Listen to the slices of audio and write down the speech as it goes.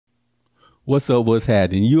What's up? What's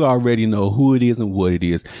happening? You already know who it is and what it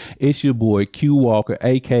is. It's your boy Q Walker,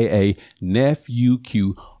 aka Nephew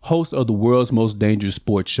Q, host of the world's most dangerous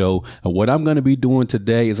sports show. And what I'm going to be doing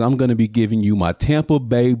today is I'm going to be giving you my Tampa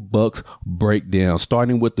Bay Bucks breakdown,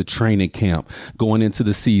 starting with the training camp going into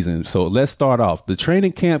the season. So let's start off. The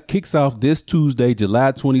training camp kicks off this Tuesday,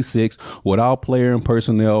 July 26th, with all player and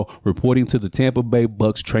personnel reporting to the Tampa Bay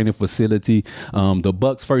Bucks training facility. The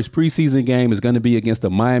Bucks' first preseason game is going to be against the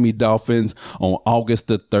Miami Dolphins on August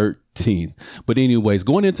the 3rd. But anyways,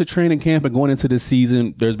 going into training camp and going into this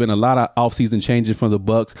season, there's been a lot of offseason changes from the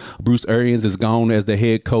Bucks. Bruce Arians is gone as the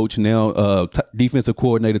head coach now. Defensive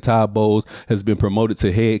coordinator Todd Bowles has been promoted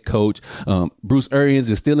to head coach. Bruce Arians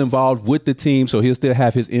is still involved with the team, so he'll still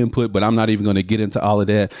have his input, but I'm not even going to get into all of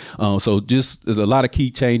that. So just there's a lot of key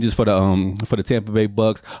changes for the Tampa Bay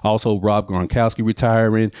Bucks. Also, Rob Gronkowski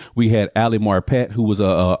retiring. We had Ali Marpet, who was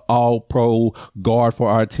a all-pro guard for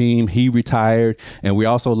our team. He retired, and we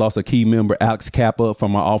also lost a key member, Alex Kappa,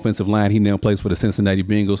 from our offensive line. He now plays for the Cincinnati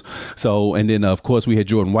Bengals. So, and then of course we had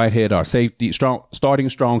Jordan Whitehead, our safety, starting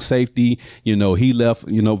strong safety. He left,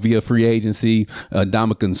 via free agency.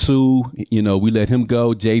 Ndamukong Suh, we let him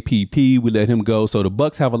go. JPP, we let him go. So the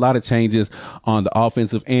Bucks have a lot of changes on the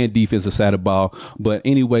offensive and defensive side of the ball. But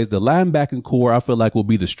anyways, the linebacking core, I feel like, will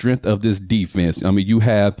be the strength of this defense. I mean, you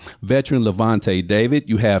have veteran Levante David,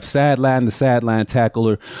 you have the sideline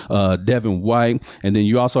tackler Devin White, and then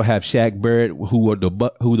you also have Shaq Barrett, who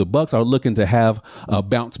the Bucks are looking to have a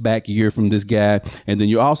bounce back year from this guy. And then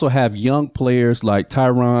you also have young players like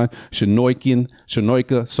Tyron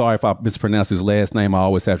Shanoika. Sorry if I mispronounce his last name. I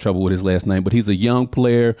always have trouble with his last name, but he's a young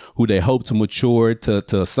player who they hope to mature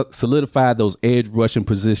to solidify those edge rushing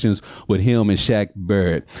positions with him and Shaq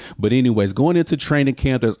Barrett. But anyways, going into training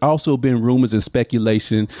camp, there's also been rumors and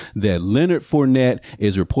speculation that Leonard Fournette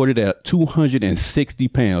is reported at 260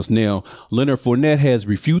 pounds. Now, Leonard Fournette has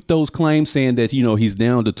refuted those claims, saying that, he's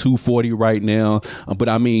down to 240 right now. But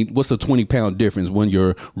I mean, what's a 20-pound difference when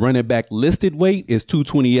your running back listed weight is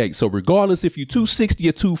 228? So regardless if you're 260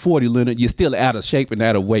 or 240, Leonard, you're still out of shape and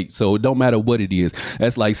out of weight. So it don't matter what it is.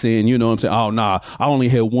 That's like saying, I'm saying, oh, nah, I only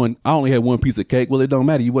had one piece of cake. Well, it don't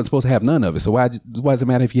matter. You wasn't supposed to have none of it. So why does it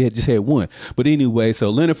matter if you just had one? But anyway, so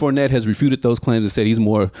Leonard Fournette has refuted those claims and said he's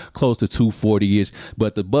more close to 240-ish.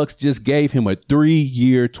 But the Bucks just gave him a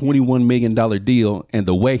 3-year, $21 million deal. And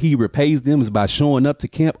the way he repays them is by showing up to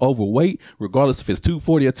camp overweight, regardless if it's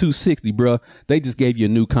 240 or 260, bro. They just gave you a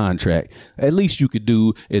new contract. At least you could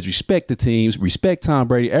do is respect the teams, respect Tom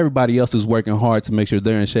Brady. Everybody else is working hard to make sure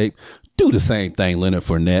they're in shape. Do the same thing, Leonard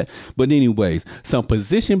Fournette. But anyways, some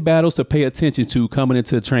position battles to pay attention to coming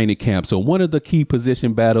into training camp. So one of the key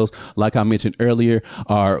position battles, like I mentioned earlier,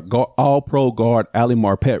 are all-pro guard Ali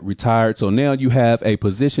Marpet retired. So now you have a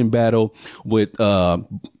position battle with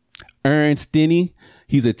Aaron Stinney.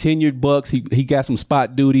 He's a tenured Bucks. He got some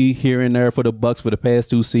spot duty here and there for the Bucks for the past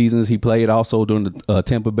 2 seasons. He played also during the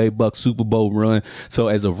Tampa Bay Bucks Super Bowl run. So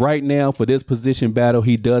as of right now, for this position battle,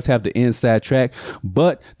 he does have the inside track.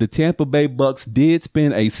 But the Tampa Bay Bucks did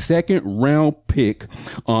spend a 2nd-round pick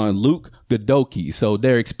on Luke Godoki. So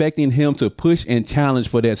they're expecting him to push and challenge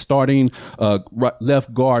for that starting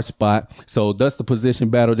left guard spot. So that's the position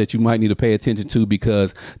battle that you might need to pay attention to,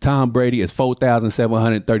 because Tom Brady is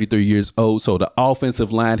 4,733 years old. So the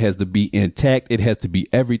offensive line has to be intact. It has to be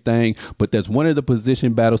everything. But that's one of the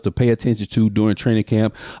position battles to pay attention to during training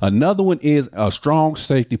camp. Another one is a strong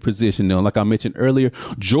safety position. Now, like I mentioned earlier,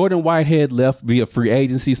 Jordan Whitehead left via free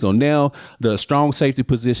agency. So now the strong safety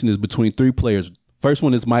position is between 3 players. First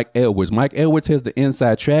one is Mike Edwards. Mike Edwards has the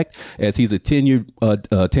inside track as he's a tenured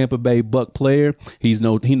Tampa Bay Buck player. He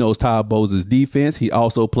knows Todd Bowles' defense. He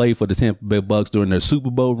also played for the Tampa Bay Bucks during their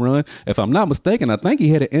Super Bowl run. If I'm not mistaken, I think he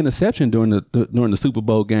had an interception during the Super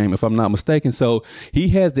Bowl game, if I'm not mistaken. So he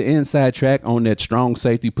has the inside track on that strong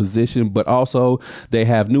safety position. But also they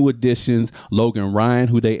have new additions, Logan Ryan,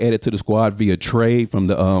 who they added to the squad via trade from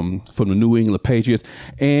the New England Patriots,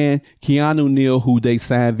 and Keanu Neal, who they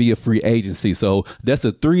signed via free agency. So that's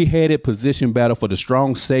a 3-headed position battle for the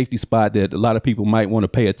strong safety spot that a lot of people might want to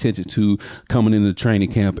pay attention to coming into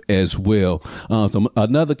training camp as well. So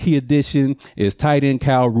another key addition is tight end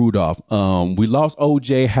Kyle Rudolph. We lost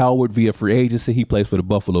O.J. Howard via free agency. He plays for the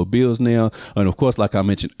Buffalo Bills now. And of course, like I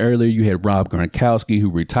mentioned earlier, you had Rob Gronkowski,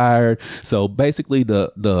 who retired. So basically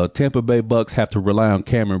the Tampa Bay Bucks have to rely on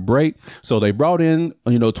Cameron Brate. So they brought in,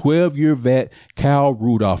 12-year vet Kyle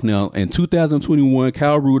Rudolph. Now in 2021,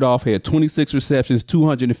 Kyle Rudolph had 26 receptions interceptions,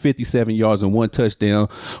 257 yards, and 1 touchdown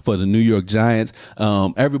for the New York Giants.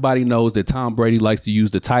 Everybody knows that Tom Brady likes to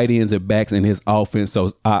use the tight ends and backs in his offense.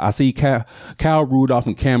 So I see Kyle Rudolph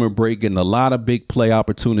and Cameron Brate getting a lot of big play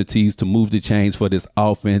opportunities to move the chains for this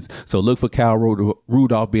offense. So look for Kyle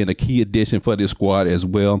Rudolph being a key addition for this squad as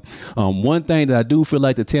well. One thing that I do feel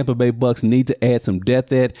like the Tampa Bay Bucs need to add some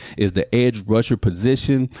depth at is the edge rusher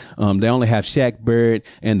position. They only have Shaq Barrett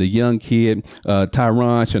and the young kid,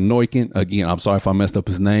 Tyron Shanoikin. Again, I'm sorry if I messed up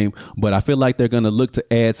his name, but I feel like they're going to look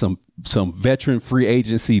to add some veteran free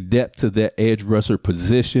agency depth to that edge rusher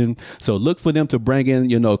position. So look for them to bring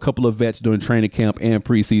in, a couple of vets during training camp and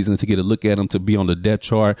preseason to get a look at them to be on the depth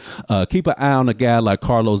chart. Keep an eye on a guy like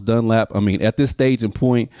Carlos Dunlap. I mean, at this stage and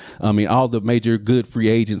point, all the major good free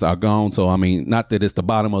agents are gone. So, not that it's the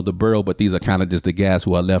bottom of the barrel, but these are kind of just the guys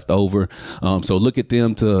who are left over. So look at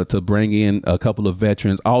them to bring in a couple of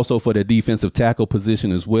veterans. Also for the defensive tackle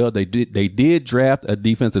position as well. They did draft a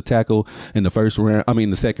defensive tackle in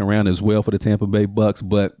the second round as well for the Tampa Bay Bucs,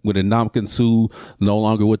 but with Ndamukong Suh no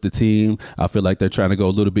longer with the team, I feel like they're trying to go a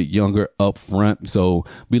little bit younger up front. So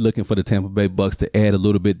be looking for the Tampa Bay Bucs to add a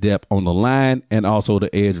little bit depth on the line and also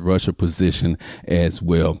the edge rusher position as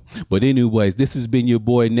well. But anyways, this has been your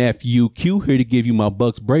boy Nephew Q here to give you my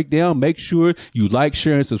Bucs breakdown. Make sure you like,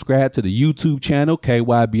 share, and subscribe to the YouTube channel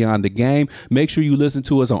KY Beyond the Game. Make sure you listen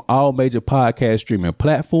to us on all major podcast streaming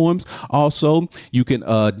platforms. Also, you can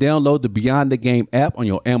download the Beyond the Game app on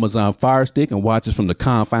your Amazon Fire Stick and watch us from the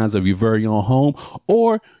confines of your very own home.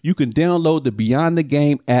 Or you can download the Beyond the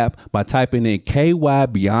Game app by typing in KY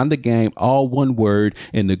Beyond the Game, all one word,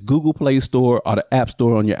 in the Google Play Store or the App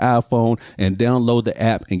Store on your iPhone, and download the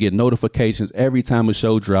app and get notifications every time a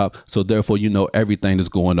show drops. So therefore, you know everything that's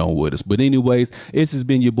going on with us. But anyways, this has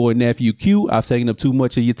been your boy Nephew Q. I've taken up too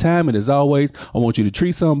much of your time. And as always, I want you to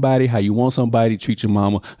treat somebody how you want somebody to treat your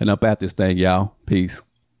mama. And up at this thing, y'all. Peace.